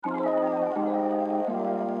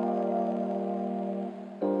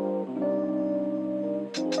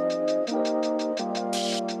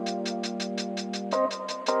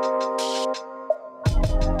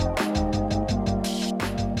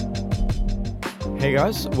Hey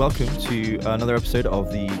guys, welcome to another episode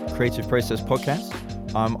of the Creative Process Podcast.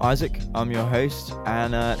 I'm Isaac, I'm your host,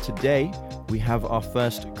 and today we have our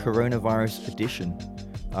first coronavirus edition.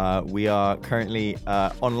 We are currently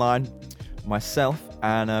online, myself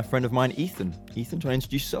and a friend of mine, Ethan. Ethan, do you want to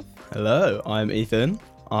introduce yourself? Hello, I'm Ethan.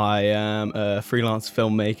 I am a freelance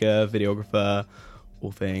filmmaker, videographer,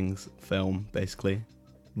 all things film, basically.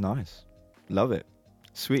 Nice. Love it.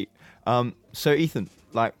 Sweet. So Ethan,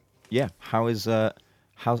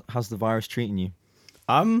 how's the virus treating you?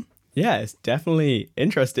 Yeah, it's definitely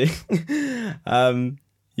interesting. I've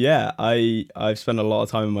spent a lot of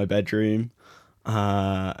time in my bedroom,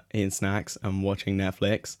 eating snacks and watching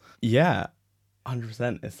Netflix. Yeah,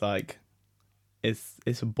 100%. It's like,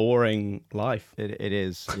 it's a boring life. It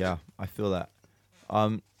is. Yeah, I feel that.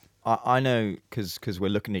 I know because we're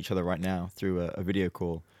looking at each other right now through a video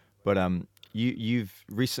call, but you've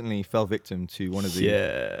recently fell victim to one of the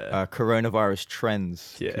coronavirus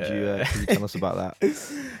trends. Yeah. Could you tell us about that?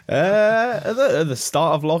 At the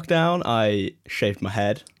start of lockdown, I shaved my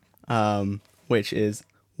head, which is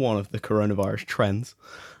one of the coronavirus trends.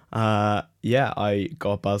 I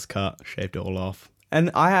got a buzz cut, shaved it all off.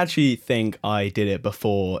 And I actually think I did it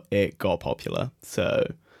before it got popular. So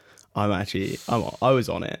I was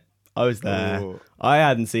on it. I was there. Ooh. I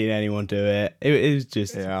hadn't seen anyone do it. It was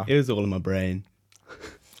just, It was all in my brain.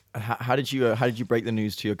 How did you break the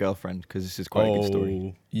news to your girlfriend? Because this is quite a good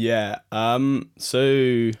story. Yeah.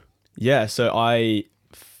 So I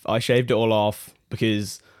shaved it all off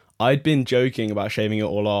because I'd been joking about shaving it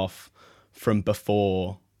all off from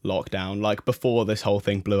before lockdown, like before this whole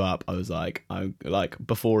thing blew up. I was like,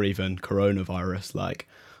 before even coronavirus, like,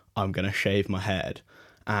 I'm gonna shave my head.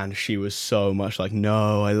 And she was so much like,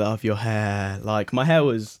 no, I love your hair. Like, my hair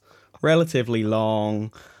was relatively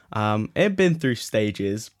long. It had been through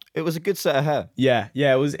stages. It was a good set of hair. Yeah,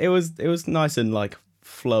 it was nice and like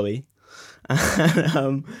flowy.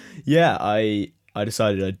 And, I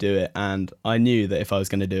decided I'd do it, and I knew that if I was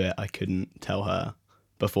going to do it, I couldn't tell her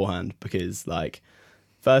beforehand because, like,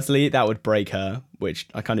 firstly, that would break her, which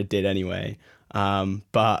I kind of did anyway.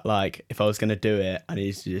 But like, if I was going to do it, I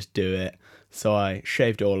needed to just do it. So I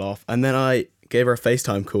shaved it all off, and then I gave her a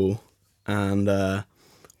FaceTime call, and on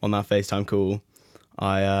that FaceTime call,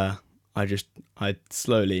 I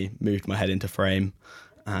slowly moved my head into frame,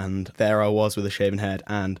 and there I was with a shaven head,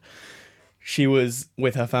 and she was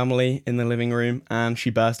with her family in the living room, and she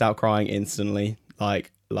burst out crying instantly,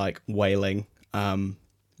 like wailing,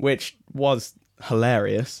 which was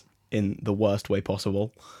hilarious in the worst way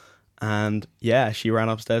possible. And yeah, she ran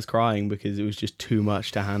upstairs crying because it was just too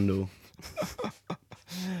much to handle.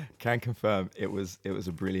 Can confirm it was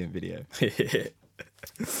a brilliant video.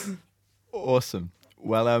 Awesome.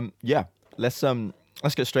 Well, let's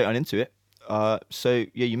get straight on into it.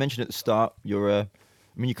 You mentioned at the start you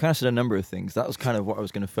kind of said a number of things. That was kind of what I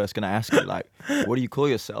was going to ask you. Like, what do you call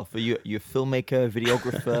yourself? Are you a filmmaker,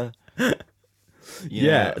 videographer?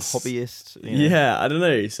 Hobbyist? Yeah, I don't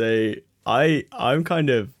know. So I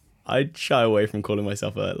shy away from calling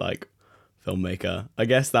myself a filmmaker. I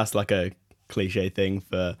guess that's like a cliche thing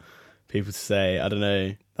for people to say. I don't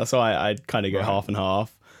know. That's why I kind of go half and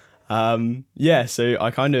half. So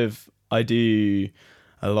I do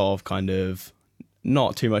a lot of kind of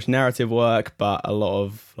not too much narrative work, but a lot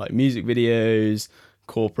of like music videos,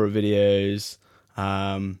 corporate videos,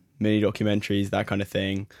 mini documentaries, that kind of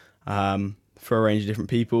thing, for a range of different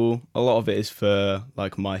people. A lot of it is for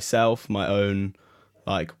like myself, my own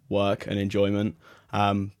like work and enjoyment.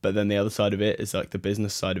 But then the other side of it is like the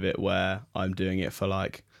business side of it, where I'm doing it for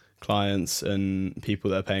like clients and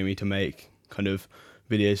people that are paying me to make kind of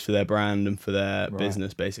videos for their brand and for their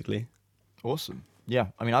business, basically. Awesome. Yeah,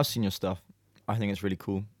 I mean, I've seen your stuff. I think it's really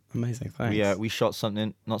cool. Amazing, thanks. We shot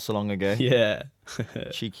something not so long ago. Yeah.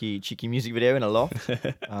 cheeky music video in a loft.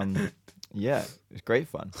 It's great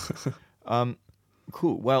fun.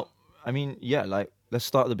 Cool. Well, I mean, let's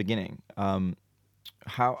start at the beginning.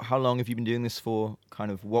 How long have you been doing this for?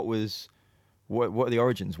 Kind of what are the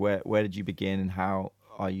origins? Where did you begin, and how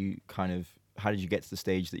did you get to the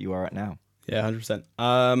stage that you are at now? Yeah,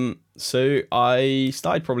 100%. So I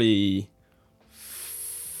started probably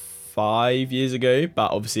 5 years ago,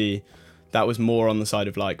 but obviously that was more on the side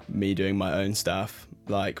of like me doing my own stuff,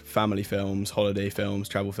 like family films, holiday films,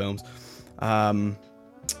 travel films.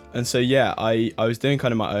 And so, I was doing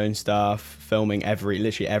kind of my own stuff, filming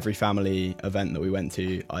literally every family event that we went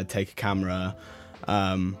to. I'd take a camera,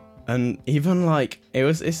 and even like,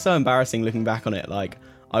 it's so embarrassing looking back on it. Like,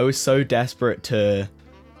 I was so desperate to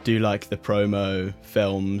do like the promo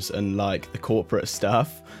films and like the corporate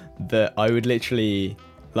stuff that I would literally,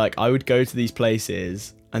 like, I would go to these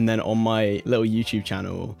places And then on my little YouTube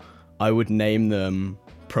channel, I would name them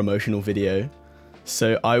promotional video.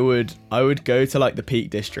 So I would go to like the Peak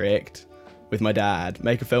District with my dad,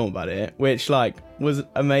 make a film about it, which like was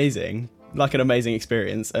amazing, like an amazing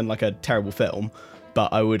experience and like a terrible film.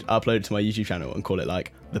 But I would upload it to my YouTube channel and call it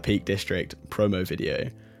like the Peak District promo video.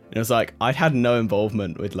 And it was like, I'd had no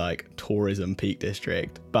involvement with like tourism Peak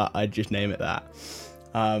District, but I'd just name it that.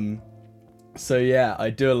 So yeah, I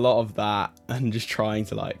do a lot of that and just trying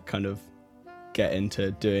to like kind of get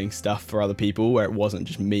into doing stuff for other people where it wasn't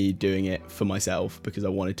just me doing it for myself, because I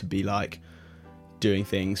wanted to be like doing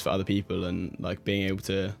things for other people and like being able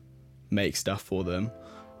to make stuff for them.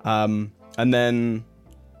 And then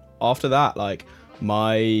after that, like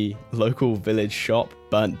my local village shop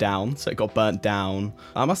burnt down. So it got burnt down.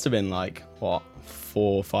 That must have been like, what,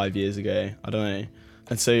 4 or 5 years ago? I don't know.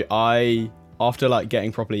 And so after like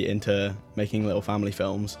getting properly into making little family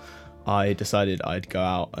films, I decided I'd go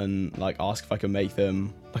out and like ask if I could make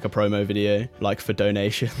them like a promo video, like for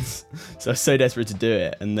donations. So I was so desperate to do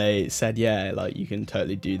it, and they said, yeah, like you can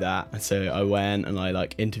totally do that. And so I went and I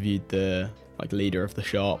like interviewed the like leader of the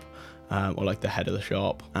shop, or like the head of the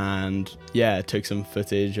shop, and yeah, took some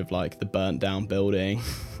footage of like the burnt down building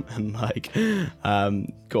and like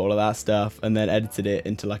got all of that stuff, and then edited it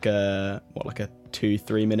into like a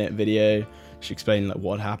 2-3 minute video just explaining like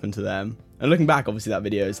what happened to them. And looking back, obviously that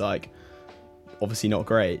video is like obviously not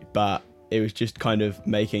great, but it was just kind of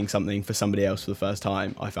making something for somebody else for the first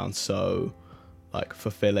time. I found so like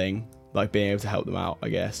fulfilling, like being able to help them out, I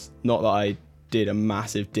guess. Not that I did a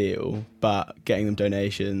massive deal, but getting them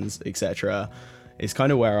donations, etc., is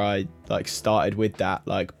kind of where I like started with that,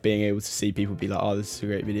 like being able to see people be like, oh, this is a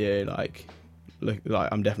great video, like look, like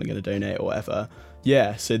I'm definitely going to donate or whatever.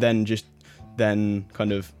 Yeah, so then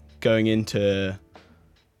kind of going into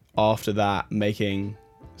after that making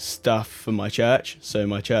stuff for my church. So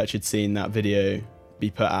my church had seen that video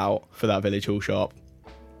be put out for that village hall shop,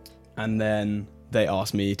 and then they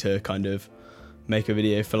asked me to kind of make a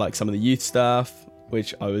video for like some of the youth stuff,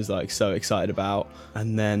 which I was like so excited about.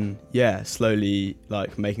 And then yeah, slowly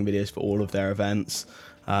like making videos for all of their events,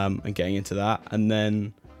 and getting into that. And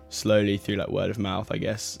then slowly through like word of mouth, I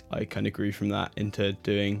guess I kind of grew from that into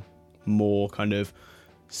doing more kind of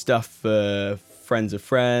stuff for friends of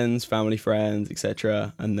friends, family friends,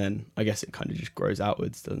 etc. And then I guess it kind of just grows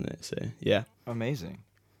outwards, doesn't it? So yeah. Amazing.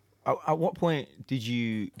 At what point did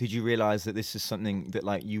you realize that this is something that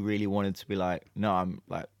like you really wanted to be like, no,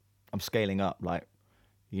 I'm scaling up, like,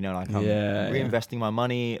 you know, like I'm reinvesting my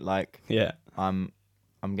money, like I'm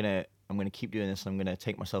gonna keep doing this, I'm gonna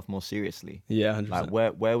take myself more seriously. Yeah, 100%.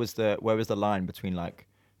 Like where was the line between like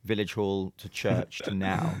village hall to church to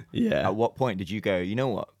now? Yeah. At what point did you go, you know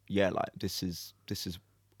what? Yeah, like this is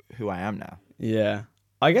who I am now. Yeah.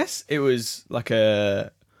 I guess it was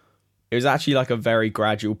actually like a very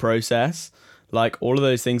gradual process. Like all of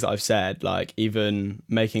those things that I've said, like even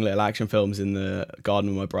making little action films in the garden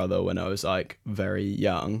with my brother when I was like very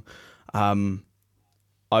young,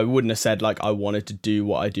 I wouldn't have said like I wanted to do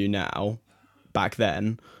what I do now back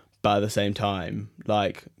then, but at the same time,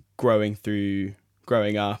 like growing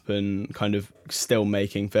up and kind of still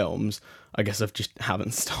making films, I guess I've just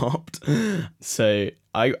haven't stopped. So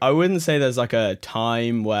I wouldn't say there's like a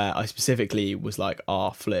time where I specifically was like,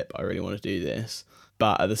 flip, I really want to do this.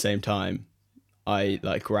 But at the same time, I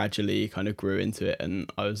like gradually kind of grew into it,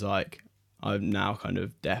 and I was like, I'm now kind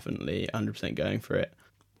of definitely 100% going for it.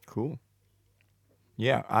 Cool.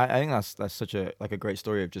 Yeah, I think that's such a like a great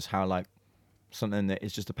story of just how like something that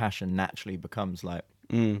is just a passion naturally becomes like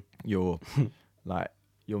your like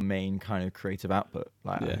your main kind of creative output.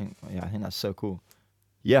 Like I think that's so cool.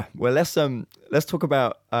 Yeah, well let's talk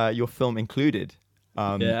about your film Included.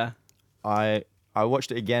 I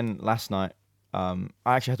watched it again last night. I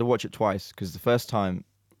actually had to watch it twice because the first time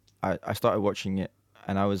I started watching it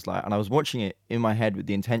and I was watching it in my head with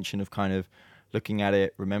the intention of kind of looking at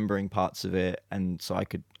it, remembering parts of it, and so I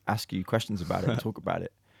could ask you questions about it and talk about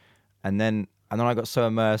it. And then I got so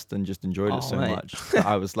immersed and just enjoyed it so much that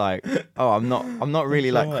I was like, oh, I'm not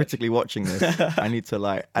really like critically watching this. I need to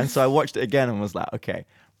like, and so I watched it again and was like, okay,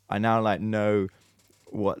 I now like know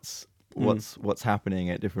what's happening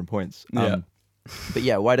at different points. But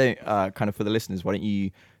yeah, why don't kind of for the listeners, why don't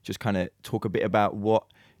you just kind of talk a bit about what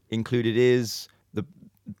Included is,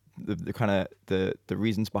 the kind of the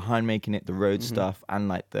reasons behind making it, the road stuff, and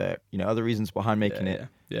like the other reasons behind making it,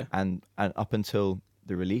 and up until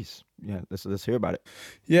the release. Yeah, let's hear about it.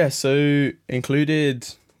 Yeah, so Included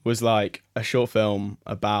was like a short film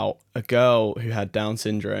about a girl who had Down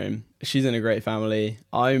syndrome, she's in a great family.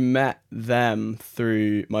 I met them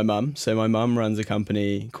through my mum. So my mum runs a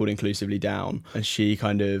company called Inclusively Down, and she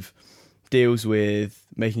kind of deals with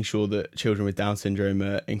making sure that children with Down syndrome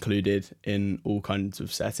are included in all kinds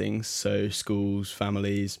of settings, so schools,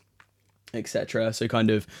 families, etc. So kind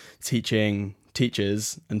of teaching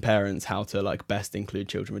teachers and parents how to like best include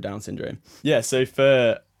children with Down syndrome. Yeah, so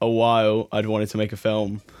for a while I'd wanted to make a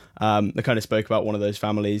film that kind of spoke about one of those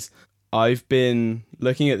families. I've been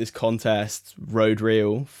looking at this contest, Road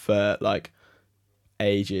Reel, for like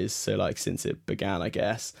ages, so like since it began, I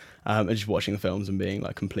guess, and just watching the films and being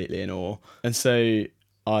like completely in awe. And so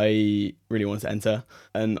I really wanted to enter,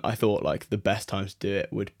 and I thought like the best time to do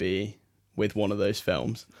it would be with one of those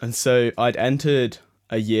films. And so I'd entered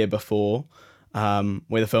a year before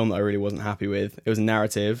with a film that I really wasn't happy with. It was a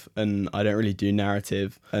narrative, and I don't really do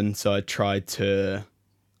narrative, and so I tried to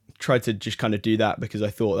just kind of do that because I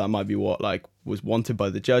thought that might be what like was wanted by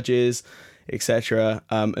the judges, etc.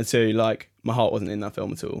 And so like my heart wasn't in that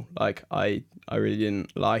film at all. Like I really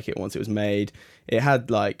didn't like it once it was made. It had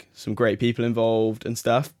like some great people involved and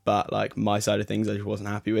stuff, but like my side of things I just wasn't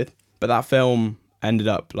happy with. But that film ended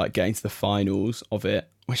up like getting to the finals of it,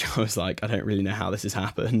 which I was like, I don't really know how this has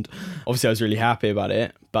happened. Obviously I was really happy about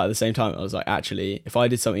it, but at the same time I was like, actually, if I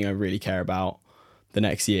did something I really care about the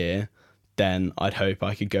next year, then I'd hope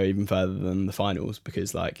I could go even further than the finals,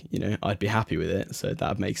 because like, you know, I'd be happy with it. So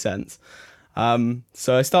that makes sense.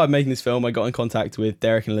 So I started making this film. I got in contact with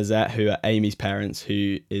Derek and Lizette, who are Amy's parents,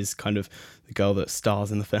 who is kind of the girl that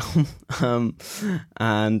stars in the film.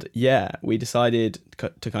 And yeah, we decided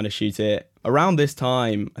to kind of shoot it around this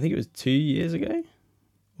time. I think it was 2 years ago.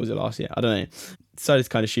 Was it last year? I don't know. Decided to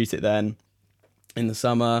kind of shoot it then in the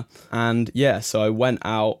summer. And yeah, so I went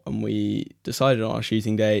out and we decided on our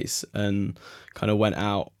shooting dates and kind of went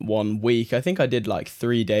out 1 week. I think I did like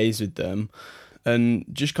 3 days with them, and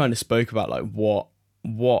just kind of spoke about like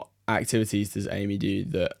what activities does Amy do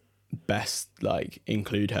that best like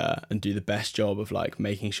include her and do the best job of like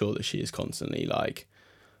making sure that she is constantly like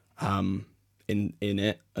in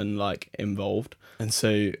it and like involved. And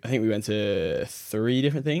so I think we went to 3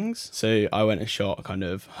 different things. So I went and shot kind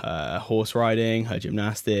of her horse riding, her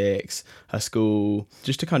gymnastics, her school,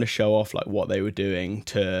 just to kind of show off like what they were doing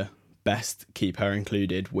to best keep her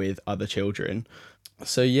included with other children.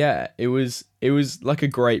 So yeah, it was like a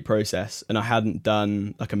great process, and I hadn't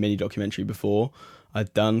done like a mini documentary before.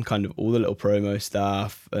 I'd done kind of all the little promo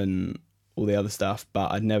stuff and all the other stuff,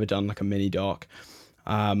 but I'd never done like a mini doc.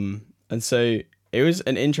 And so it was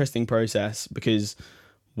an interesting process, because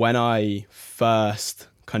when I first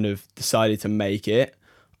kind of decided to make it,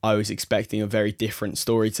 I was expecting a very different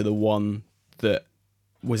story to the one that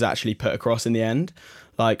was actually put across in the end.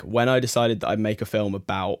 Like when I decided that I'd make a film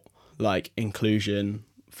about like inclusion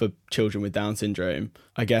for children with Down syndrome,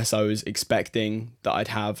 I guess I was expecting that I'd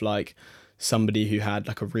have like somebody who had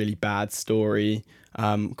like a really bad story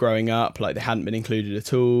growing up, like they hadn't been included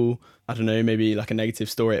at all. I don't know, maybe like a negative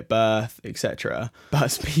story at birth, etc. But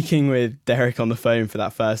speaking with Derek on the phone for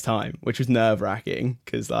that first time, which was nerve-wracking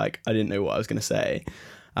because like I didn't know what I was going to say.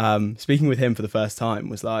 Speaking with him for the first time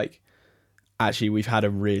was like, actually, we've had a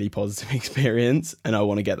really positive experience and I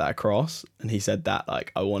want to get that across. And he said that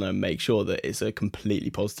like, I want to make sure that it's a completely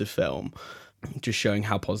positive film, just showing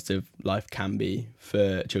how positive life can be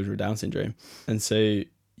for children with Down syndrome. And so,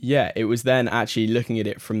 yeah, it was then actually looking at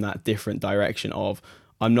it from that different direction of,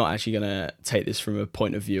 I'm not actually going to take this from a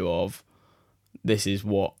point of view of this is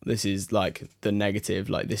like the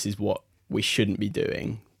negative, like this is what we shouldn't be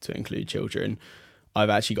doing to include children.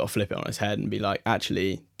 I've actually got to flip it on its head and be like,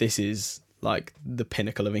 actually, this is like the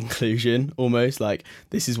pinnacle of inclusion almost, like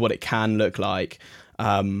this is what it can look like.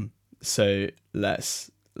 So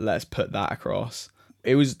let's put that across.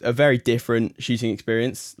 It was a very different shooting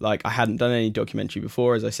experience. Like I hadn't done any documentary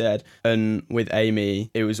before, as I said, and with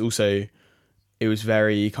Amy it was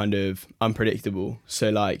very kind of unpredictable. So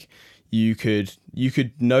like you could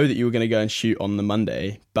know that you were going to go and shoot on the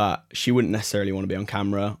Monday, but she wouldn't necessarily want to be on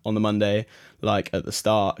camera on the Monday. Like at the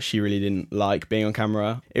start, she really didn't like being on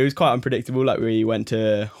camera. It was quite unpredictable. Like we went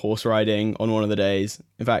to horse riding on one of the days.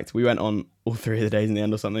 In fact, we went on all 3 of the days in the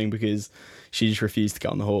end or something, because she just refused to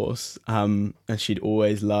get on the horse. And she'd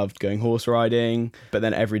always loved going horse riding. But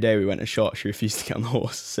then every day we went and shot, she refused to get on the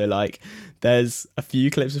horse. So like there's a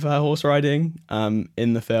few clips of her horse riding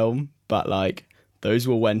in the film, but like those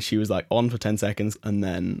were when she was like on for 10 seconds and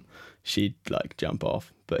then she'd like jump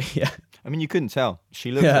off. But yeah. I mean, you couldn't tell.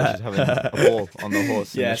 She looked like she's having a ball on the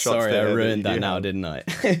horse. Yeah, sorry, I ruined that now, didn't I?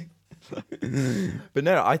 But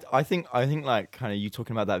no, I think like kind of you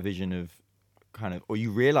talking about that vision of kind of, or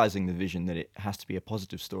you realizing the vision that it has to be a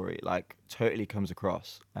positive story, like totally comes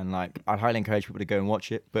across. And like I'd highly encourage people to go and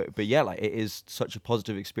watch it. But yeah, like it is such a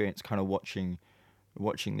positive experience kind of watching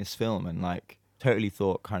this film. And like totally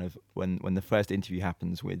thought kind of when the first interview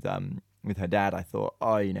happens with her dad, I thought,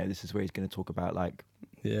 oh, you know, this is where he's going to talk about like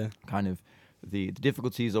kind of the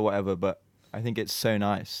difficulties or whatever. But I think it's so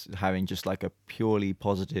nice having just like a purely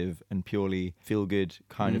positive and purely feel good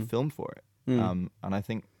kind of film for it. And I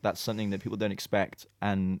think that's something that people don't expect,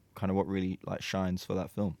 and kind of what really like shines for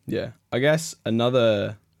that film. Yeah, I guess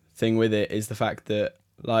another thing with it is the fact that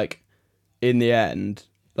like in the end,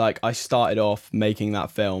 like I started off making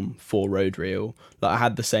that film for Road Reel. Like I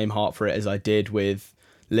had the same heart for it as I did with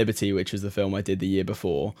Liberty, which was the film I did the year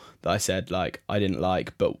before that I said like I didn't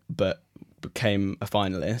like, but became a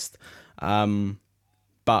finalist.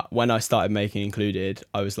 But when I started making Included,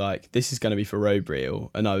 I was like, this is going to be for Road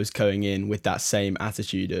Reel. And I was going in with that same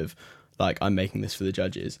attitude of like, I'm making this for the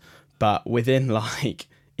judges. But within like,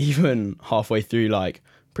 even halfway through like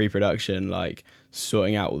pre-production, like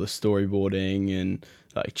sorting out all the storyboarding and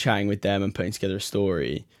like chatting with them and putting together a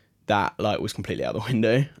story, that like was completely out the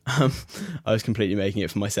window. I was completely making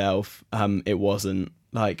it for myself. It wasn't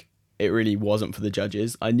like, it really wasn't for the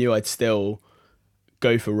judges. I knew I'd still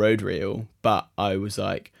go for Road Reel, but I was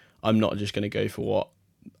like, I'm not just going to go for what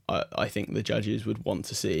I think the judges would want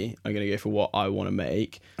to see. I'm going to go for what I want to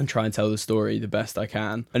make and try and tell the story the best I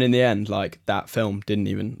can. And in the end, like that film didn't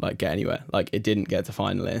even like get anywhere. Like it didn't get to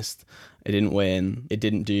finalist. It didn't win. It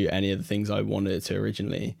didn't do any of the things I wanted it to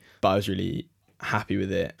originally, but I was really happy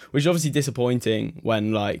with it, which is obviously disappointing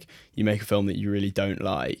when like you make a film that you really don't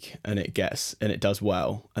like and it does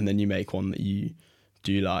well, and then you make one that you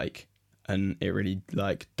do like and it really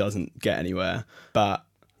like doesn't get anywhere. But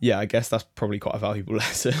yeah, I guess that's probably quite a valuable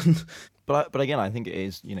lesson. But again, I think it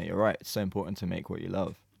is, you know, you're right, it's so important to make what you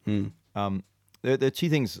love. There are two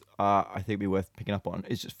things I think would be worth picking up on.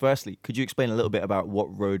 Is just firstly, could you explain a little bit about what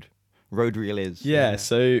Road Reel is? Yeah,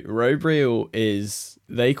 so Road Reel is,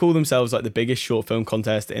 they call themselves like the biggest short film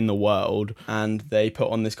contest in the world, and they put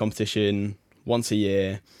on this competition once a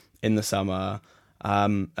year in the summer.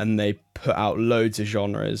 And they put out loads of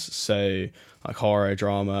genres, so like horror,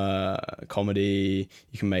 drama, comedy.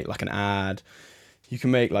 You can make like an ad, you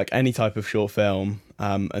can make like any type of short film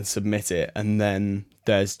and submit it, and then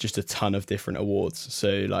there's just a ton of different awards.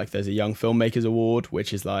 So like there's a Young Filmmakers Award,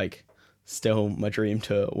 which is like still my dream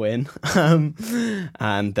to win.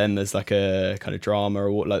 And then there's like a kind of drama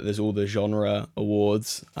award, like there's all the genre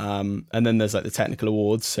awards, and then there's like the technical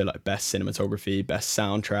awards, so like best cinematography, best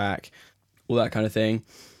soundtrack, all that kind of thing.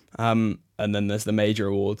 And then there's the major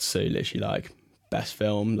awards, so literally like best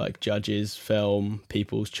film, like judges film,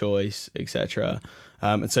 people's choice, etc.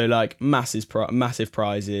 And so like massive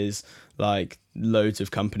prizes, like loads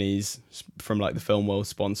of companies from like the film world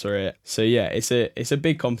sponsor it. So yeah, it's a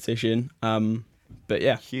big competition. But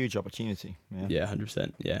yeah, huge opportunity. Yeah,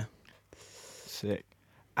 100%. Yeah, sick.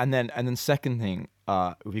 And then second thing,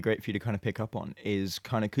 it would be great for you to kind of pick up on is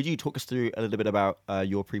kind of, could you talk us through a little bit about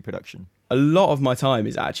your pre-production? A lot of my time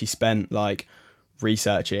is actually spent like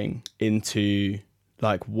researching into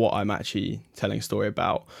like what I'm actually telling a story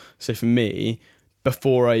about. So for me,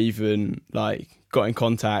 before I even like got in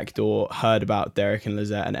contact or heard about Derek and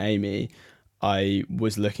Lizette and Amy, I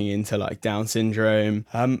was looking into like Down syndrome.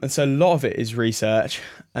 And so a lot of it is research,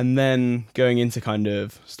 and then going into kind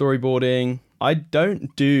of storyboarding. I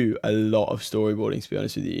don't do a lot of storyboarding, to be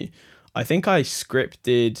honest with you. I think I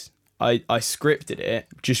scripted it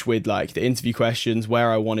just with like the interview questions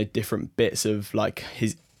where I wanted different bits of like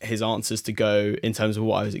his answers to go in terms of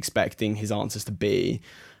what I was expecting his answers to be,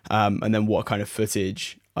 and then what kind of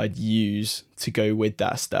footage I'd use to go with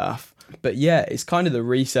that stuff. But yeah, it's kind of the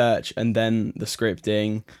research and then the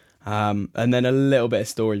scripting, and then a little bit of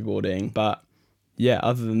storyboarding. But yeah,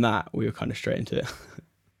 other than that, we were kind of straight into it.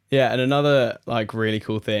 Yeah, and another like really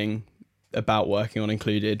cool thing about working on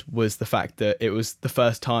Included was the fact that it was the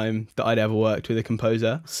first time that I'd ever worked with a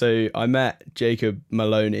composer. So I met Jacob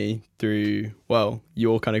Maloney through, well,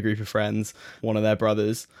 your kind of group of friends, one of their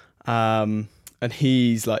brothers. And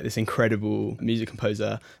he's like this incredible music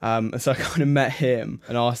composer. And so I kind of met him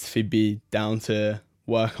and asked if he'd be down to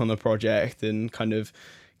work on the project and kind of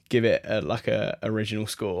give it a original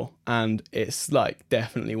score. And it's like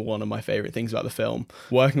definitely one of my favorite things about the film.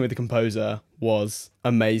 Working with the composer was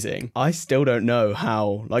amazing. I still don't know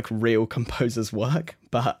how like real composers work,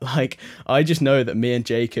 but like I just know that me and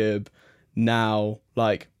Jacob now,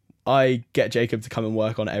 like I get Jacob to come and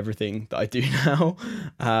work on everything that I do now,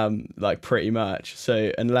 like pretty much.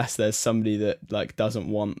 So unless there's somebody that like doesn't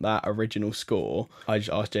want that original score, I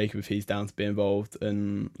just ask Jacob if he's down to be involved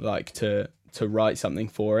and like to to write something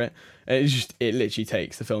for it. And it literally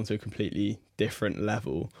takes the film to a completely different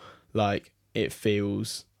level. Like, it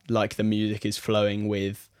feels like the music is flowing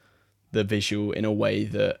with the visual in a way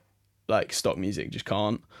that like stock music just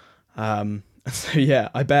can't. So yeah,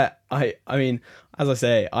 I mean, as I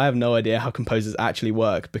say, I have no idea how composers actually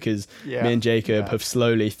work, because me and Jacob have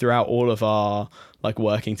slowly, throughout all of our like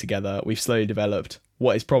working together, we've slowly developed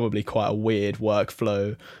what is probably quite a weird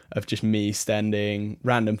workflow of just me sending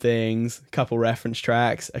random things, a couple reference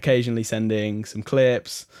tracks, occasionally sending some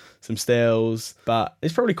clips, some stills, but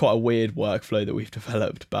it's probably quite a weird workflow that we've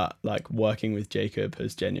developed. But like, working with Jacob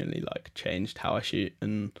has genuinely like changed how I shoot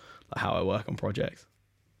and like how I work on projects.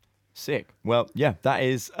 Sick. Well, yeah, that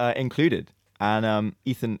is Included. And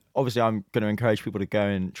Ethan, obviously I'm going to encourage people to go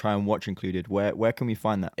and try and watch Included. Where can we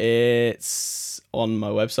find that? It's on my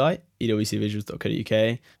website,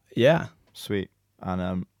 ewcvisuals.co.uk. Yeah. Sweet.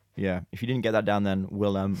 And yeah, if you didn't get that down, then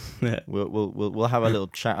we'll have a little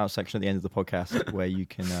shout out section at the end of the podcast where you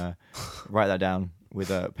can write that down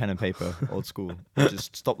with a pen and paper, old school.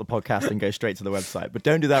 Just stop the podcast and go straight to the website. But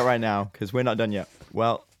don't do that right now, because we're not done yet.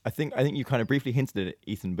 Well, I think you kind of briefly hinted at it,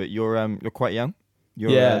 Ethan, but you're quite young.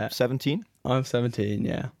 You're 17. I'm 17.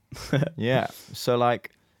 Yeah. Yeah. So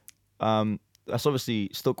like, that's obviously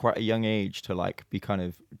still quite a young age to like be kind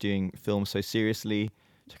of doing films so seriously,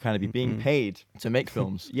 to kind of be being paid to make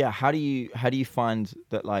films. Yeah. How do you find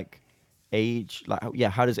that like age, like, yeah,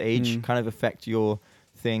 how does age kind of affect your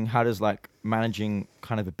thing? How does like managing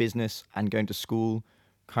kind of a business and going to school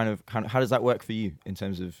kind of how does that work for you in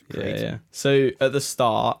terms of creating? Yeah. So at the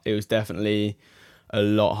start, it was definitely a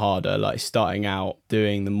lot harder. Like, starting out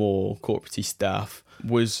doing the more corporate-y stuff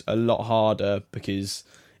was a lot harder because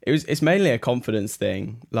it's mainly a confidence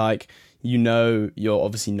thing. Like, you're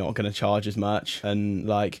obviously not going to charge as much, and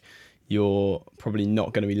like, you're probably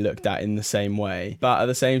not going to be looked at in the same way. But at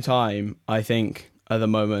the same time, I think at the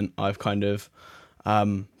moment I've kind of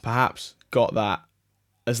perhaps got that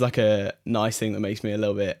as like a nice thing that makes me a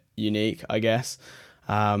little bit unique, I guess,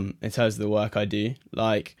 in terms of the work I do.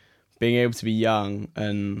 Like, being able to be young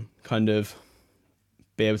and kind of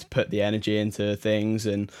be able to put the energy into things.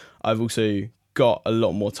 And I've also got a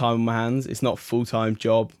lot more time on my hands. It's not a full-time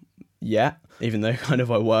job yet, even though kind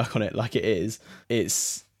of I work on it like it is.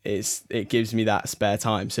 It gives me that spare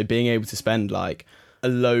time. So being able to spend like a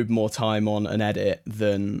load more time on an edit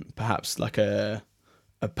than perhaps like a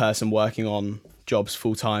person working on jobs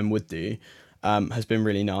full-time would do, has been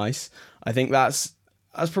really nice. I think that's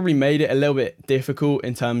probably made it a little bit difficult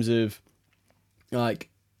in terms of like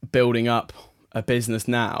building up a business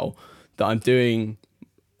now that I'm doing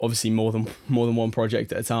obviously more than one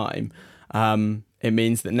project at a time. It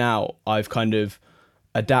means that now I've kind of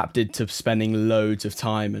adapted to spending loads of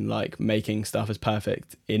time and like making stuff as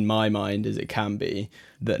perfect in my mind as it can be,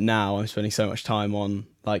 that now I'm spending so much time on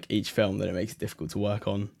like each film that it makes it difficult to work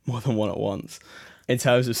on more than one at once. In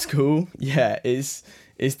terms of school, yeah, it's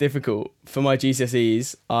difficult. For my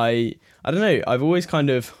GCSEs, I don't know, I've always kind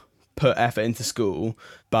of put effort into school,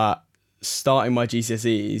 but starting my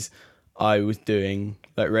GCSEs, I was doing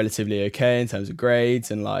like relatively okay in terms of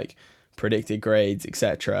grades and like predicted grades,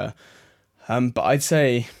 etc. But I'd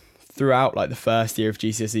say throughout like the first year of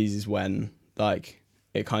GCSEs is when like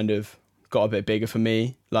it kind of got a bit bigger for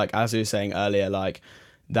me. Like, as I was saying earlier, like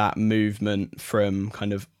that movement from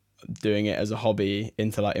kind of doing it as a hobby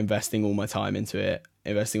into like investing all my time into it,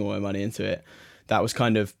 investing all my money into it, that was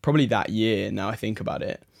kind of probably that year, now I think about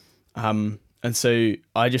it. And so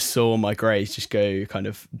I just saw my grades just go kind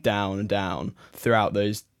of down and down throughout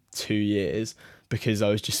those 2 years because I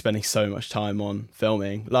was just spending so much time on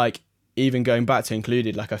filming. Like, even going back to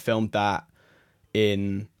Included, like I filmed that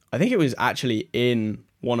in, I think it was actually in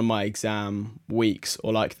one of my exam weeks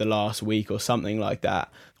or like the last week or something like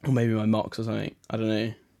that, or maybe my mocks or something, I don't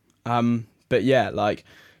know. But yeah, like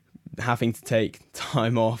having to take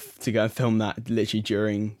time off to go and film that literally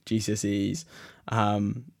during GCSEs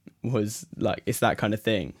was like, it's that kind of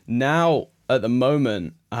thing. Now at the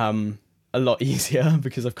moment, a lot easier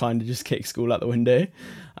because I've kind of just kicked school out the window.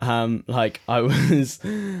 Like I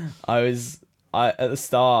at the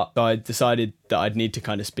start, I decided that I'd need to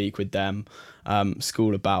kind of speak with them,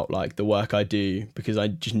 school, about like the work I do, because I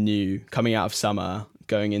just knew coming out of summer,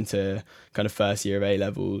 going into kind of first year of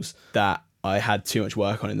A-levels, that I had too much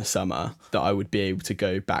work on in the summer that I would be able to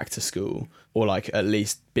go back to school, or like at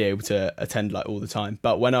least be able to attend like all the time.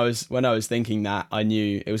 But when I was thinking that, I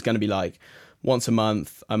knew it was going to be like once a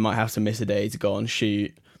month, I might have to miss a day to go on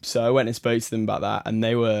shoot. So I went and spoke to them about that, and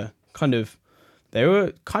they were kind of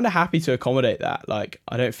happy to accommodate that. Like,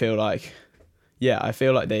 I feel like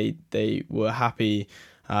they were happy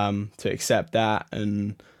to accept that,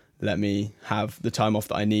 and let me have the time off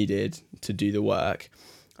that I needed to do the work,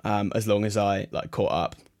 as long as I like caught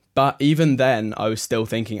up. But even then, I was still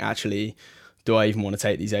thinking, actually, do I even want to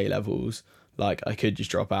take these A levels? Like, I could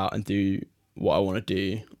just drop out and do what I want to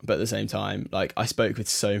do. But at the same time, like, I spoke with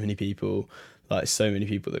so many people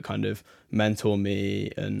that kind of mentor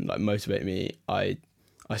me and like motivate me. I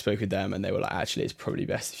spoke with them and they were like, actually, it's probably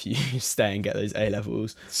best if you stay and get those A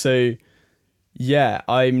levels. So yeah,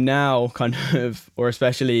 I'm now kind of, or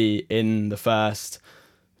especially in the first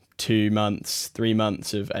 3 months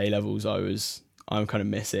of A levels, I'm kind of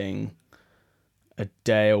missing a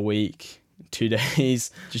day a week, 2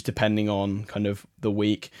 days, just depending on kind of the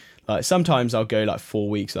week. Like sometimes I'll go like 4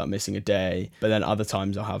 weeks without missing a day, but then other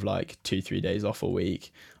times I'll have like 2-3 days off a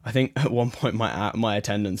week. I think at one point my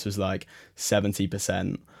attendance was like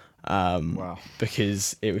 70%. Wow.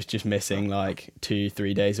 Because it was just missing like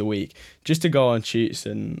 2-3 days a week just to go on shoots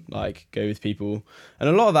and like go with people. And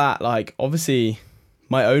a lot of that, like obviously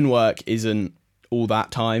my own work isn't all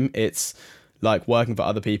that time. It's like working for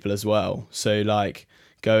other people as well. So like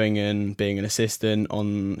going and being an assistant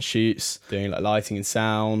on shoots, doing like lighting and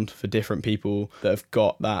sound for different people that have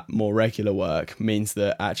got that more regular work means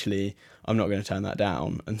that actually I'm not going to turn that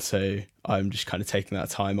down. And so I'm just kind of taking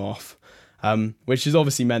that time off. Which has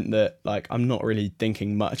obviously meant that like I'm not really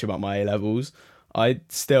thinking much about my A levels. I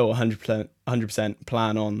still 100%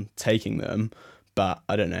 plan on taking them, but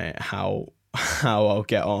I don't know how I'll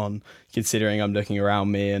get on, considering I'm looking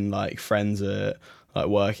around me and like friends are like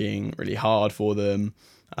working really hard for them,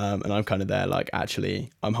 and I'm kind of there like,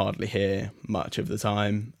 actually I'm hardly here much of the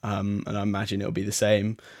time, and I imagine it'll be the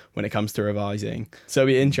same when it comes to revising. So it'll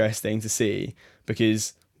be interesting to see,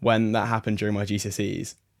 because when that happened during my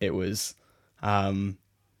GCSEs, it was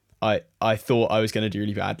I thought I was going to do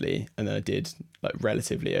really badly, and then I did like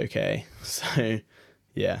relatively okay. So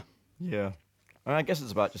yeah. And I guess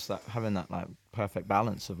it's about just that, having that like perfect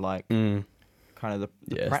balance of like kind of the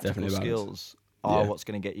practical skills are what's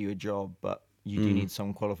going to get you a job, but you do need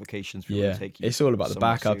some qualifications for to take you. It's all about the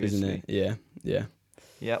backup, seriously. Isn't it?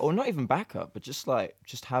 Yeah, or not even backup, but just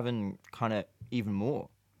having kind of even more.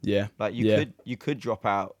 Yeah, like you could drop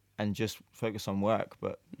out and just focus on work,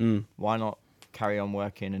 but why not carry on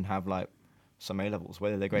working and have like some A levels,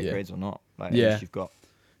 whether they're great grades or not? Like at least you've got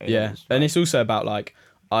A levels, right? And it's also about like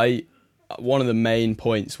one of the main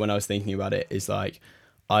points when I was thinking about it is like,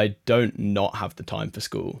 I don't not have the time for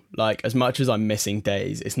school. Like as much as I'm missing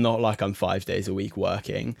days, it's not like I'm 5 days a week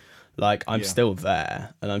working. Like I'm still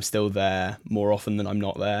there, and I'm still there more often than I'm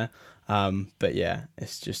not there. But yeah,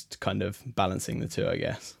 it's just kind of balancing the two, I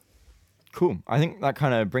guess. Cool. I think that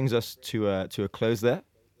kind of brings us to a close there.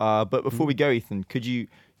 But before we go, Ethan, could you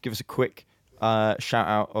give us a quick shout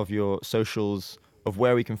out of your socials, of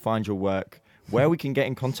where we can find your work, where we can get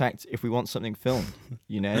in contact if we want something filmed?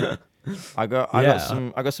 You know, I got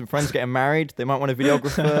some friends getting married. They might want a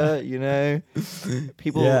videographer. You know,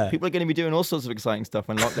 people are going to be doing all sorts of exciting stuff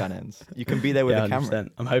when lockdown ends. You can be there with a camera. 100%.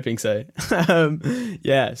 I'm hoping so. So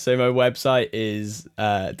my website is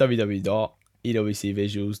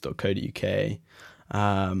www.ewcvisuals.co.uk.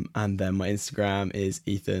 And then my Instagram is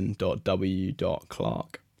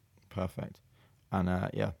ethan.w.clark. Perfect. And I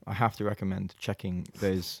have to recommend checking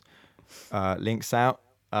those links out.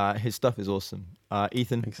 His stuff is awesome.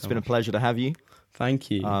 Ethan, it's been a pleasure to have you.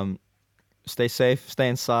 Thank you. Stay safe, stay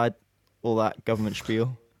inside, all that government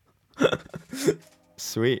spiel.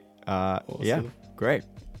 Sweet. Awesome. Yeah, great.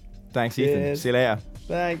 Thanks, Ethan. See you later.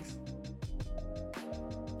 Thanks.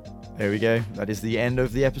 There we go. That is the end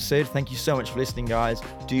of the episode. Thank you so much for listening, guys.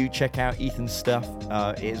 Do check out Ethan's stuff.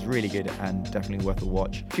 It is really good and definitely worth a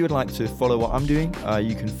watch. If you would like to follow what I'm doing,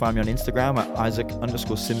 you can find me on Instagram at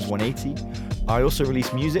Isaac_Sims180. I also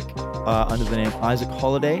release music under the name Isaac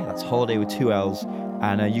Holiday. That's Holiday with 2 L's.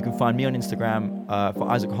 And you can find me on Instagram for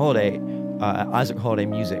Isaac Holiday at Isaac Holiday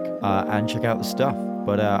Music, and check out the stuff.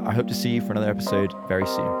 But I hope to see you for another episode very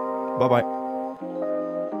soon. Bye-bye.